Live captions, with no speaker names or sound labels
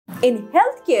In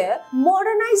healthcare,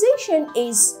 modernization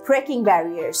is breaking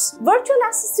barriers. Virtual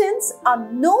assistants are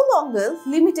no longer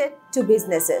limited to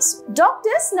businesses.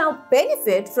 Doctors now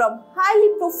benefit from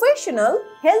highly professional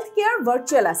healthcare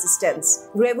virtual assistants,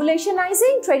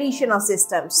 revolutionizing traditional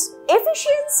systems.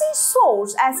 Efficiency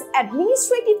soars as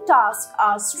administrative tasks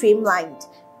are streamlined,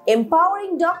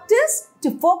 empowering doctors to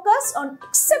focus on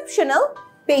exceptional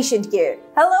patient care.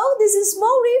 Hello, this is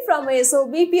Mauri from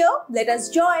ASL BPO. Let us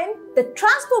join the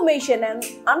transformation and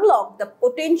unlock the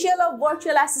potential of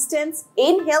virtual assistants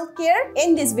in healthcare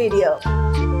in this video.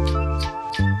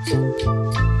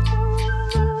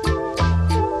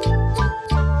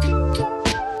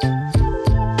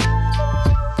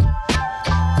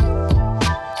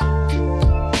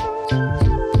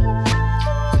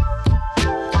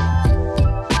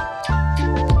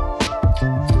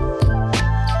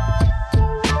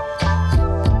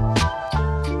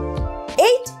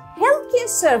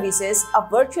 Services a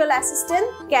virtual assistant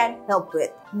can help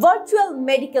with. Virtual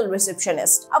medical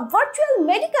receptionist. A virtual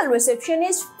medical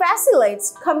receptionist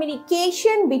facilitates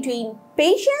communication between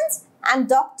patients and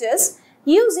doctors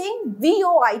using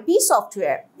VoIP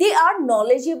software. They are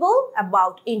knowledgeable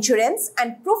about insurance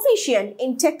and proficient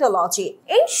in technology,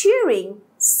 ensuring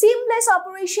seamless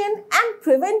operation and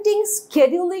preventing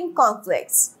scheduling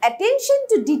conflicts. Attention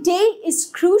to detail is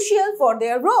crucial for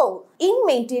their role in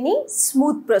maintaining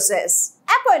smooth process.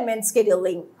 Appointment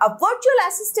scheduling. A virtual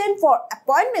assistant for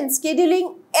appointment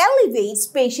scheduling alleviates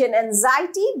patient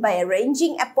anxiety by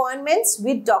arranging appointments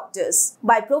with doctors.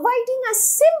 By providing a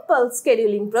simple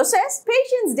scheduling process,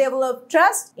 patients develop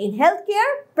trust in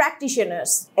healthcare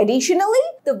practitioners. Additionally,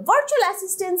 the virtual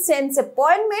assistant sends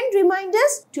appointment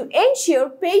reminders to ensure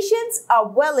patients are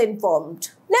well informed.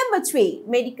 Number 3.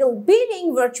 Medical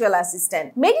billing virtual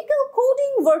assistant. Medical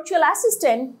coding virtual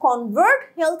assistant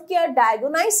convert healthcare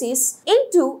diagnosis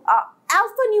into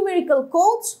alphanumerical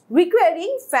codes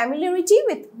requiring familiarity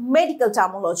with medical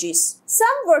terminologies. Some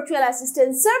virtual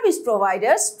assistant service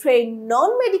providers train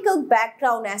non-medical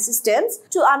background assistants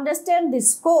to understand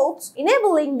these codes,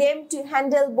 enabling them to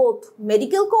handle both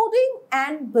medical coding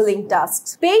and billing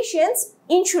tasks. Patients'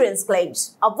 insurance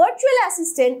claims. A virtual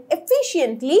assistant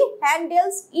efficiently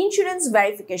handles insurance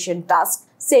verification tasks,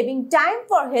 saving time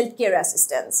for healthcare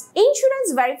assistants.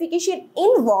 Insurance verification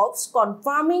involves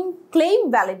confirming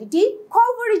claim validity,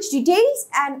 coverage details,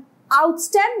 and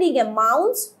outstanding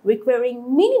amounts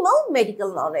requiring minimal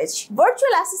medical knowledge. Virtual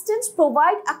assistants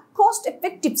provide a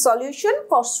cost-effective solution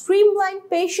for streamlined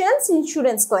patients'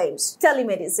 insurance claims.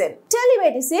 Telemedicine.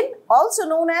 Telemedicine, also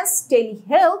known as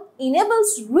telehealth,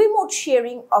 enables remote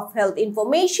sharing of health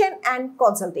information and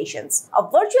consultations. A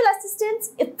virtual assistant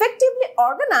effectively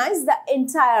organizes the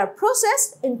entire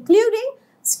process, including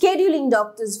scheduling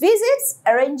doctors' visits,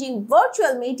 arranging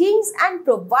virtual meetings, and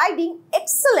providing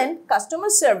excellent customer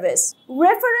service.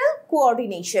 Referral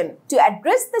coordination. To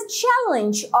address the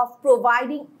challenge of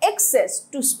providing access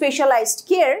to specialized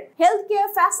care,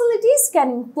 healthcare facilities can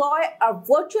employ a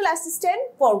virtual assistant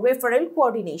for referral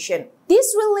coordination.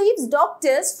 This relieves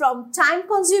doctors from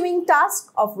time-consuming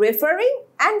tasks of referring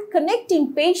and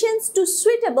connecting patients to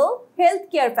suitable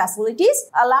healthcare facilities,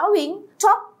 allowing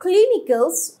top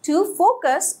clinicals to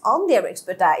focus on their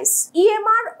expertise.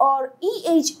 EMR or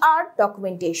EHR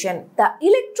documentation. The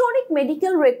electronic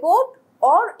medical record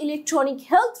or electronic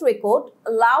health record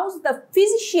allows the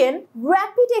physician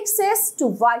rapid access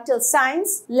to vital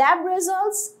signs, lab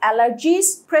results,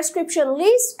 allergies, prescription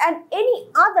lists, and any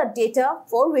other data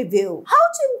for review. How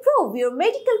to improve your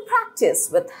medical practice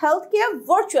with healthcare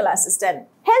virtual assistant?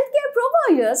 Healthcare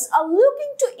providers are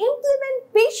looking to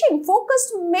implement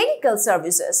patient-focused medical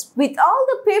services. With all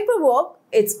the paperwork,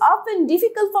 it's often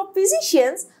difficult for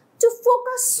physicians to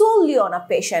focus solely on a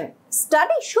patient.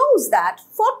 Study shows that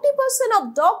 40%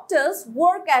 of doctors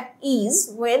work at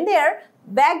ease when they are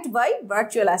backed by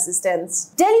virtual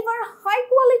assistants. Deliver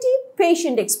high-quality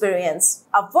patient experience.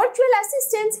 A virtual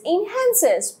assistant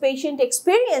enhances patient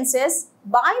experiences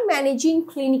by managing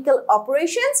clinical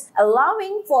operations,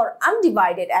 allowing for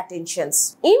undivided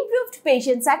attentions. Improved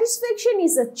patient satisfaction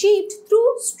is achieved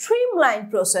through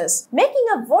streamlined process, making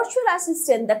a virtual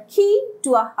assistant the key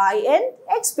to a high-end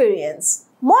experience.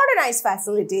 Modernized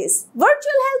facilities.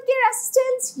 Virtual healthcare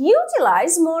assistants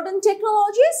utilize modern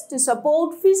technologies to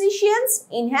support physicians,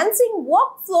 enhancing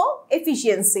workflow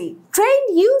efficiency. Trained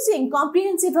using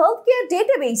comprehensive healthcare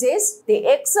databases,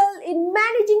 they excel in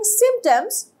managing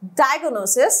symptoms,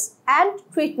 diagnosis, and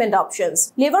treatment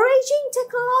options. Leveraging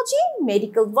technology,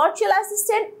 medical virtual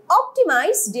assistant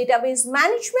optimize database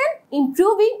management,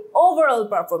 improving overall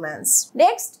performance.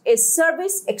 Next is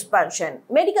service expansion.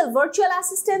 Medical virtual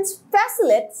assistants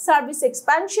facilitate service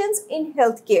expansions in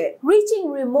healthcare,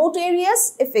 reaching remote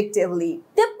areas effectively.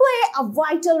 They play a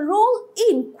vital role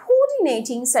in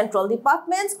coordinating central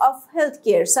departments of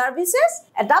healthcare services,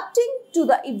 adapting to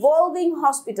the evolving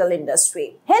hospital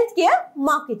industry. Healthcare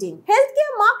marketing.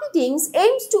 Healthcare marketing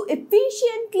aims to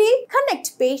efficiently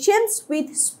connect patients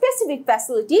with specific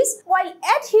facilities while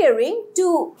adhering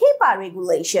to HIPAA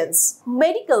regulations.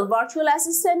 Medical virtual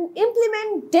assistants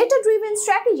implement data-driven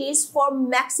strategies for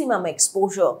maximum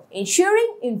exposure,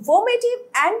 ensuring informative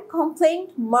and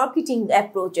complaint marketing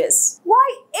approaches.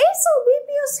 Why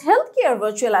ASLBPO's healthcare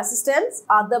virtual assistants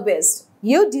are the best?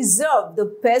 You deserve the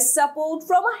best support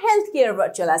from a healthcare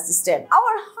virtual assistant.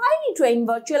 Our highly trained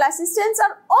virtual assistants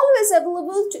are always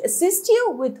available to assist you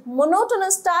with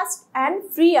monotonous tasks and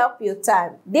free up your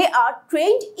time. They are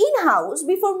trained in-house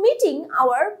before meeting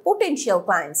our potential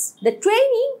clients. The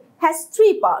training has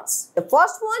 3 parts. The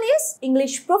first one is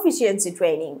English proficiency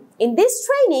training. In this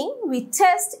training, we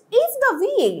test if the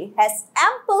VA has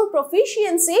ample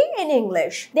proficiency in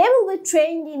English. They will be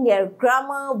trained in their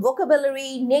grammar,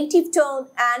 vocabulary, native tone,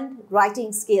 and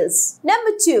writing skills.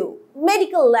 Number 2.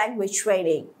 Medical language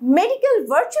training. Medical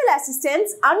virtual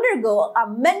assistants undergo a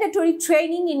mandatory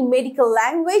training in medical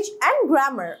language and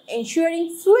grammar,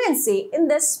 ensuring fluency in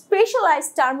the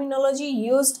specialized terminology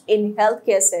used in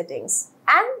healthcare settings.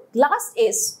 And last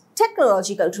is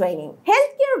technological training.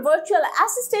 Healthcare virtual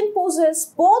assistant possess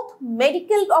both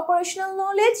medical operational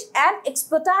knowledge and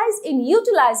expertise in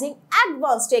utilizing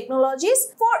advanced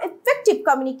technologies for effective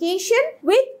communication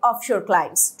with offshore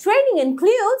clients. Training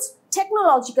includes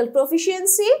technological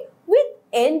proficiency with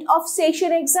end of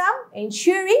session exam,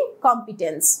 ensuring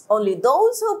competence. Only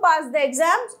those who pass the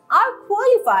exams are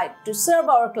qualified to serve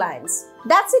our clients.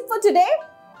 That's it for today.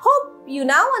 Hope you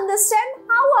now understand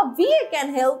how a VA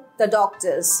can help the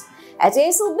doctors. At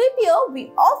ASLBPO,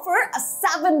 we offer a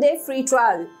 7-day free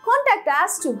trial. Contact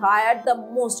us to hire the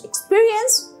most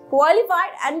experienced,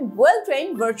 qualified and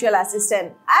well-trained virtual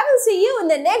assistant. I will see you in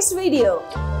the next video.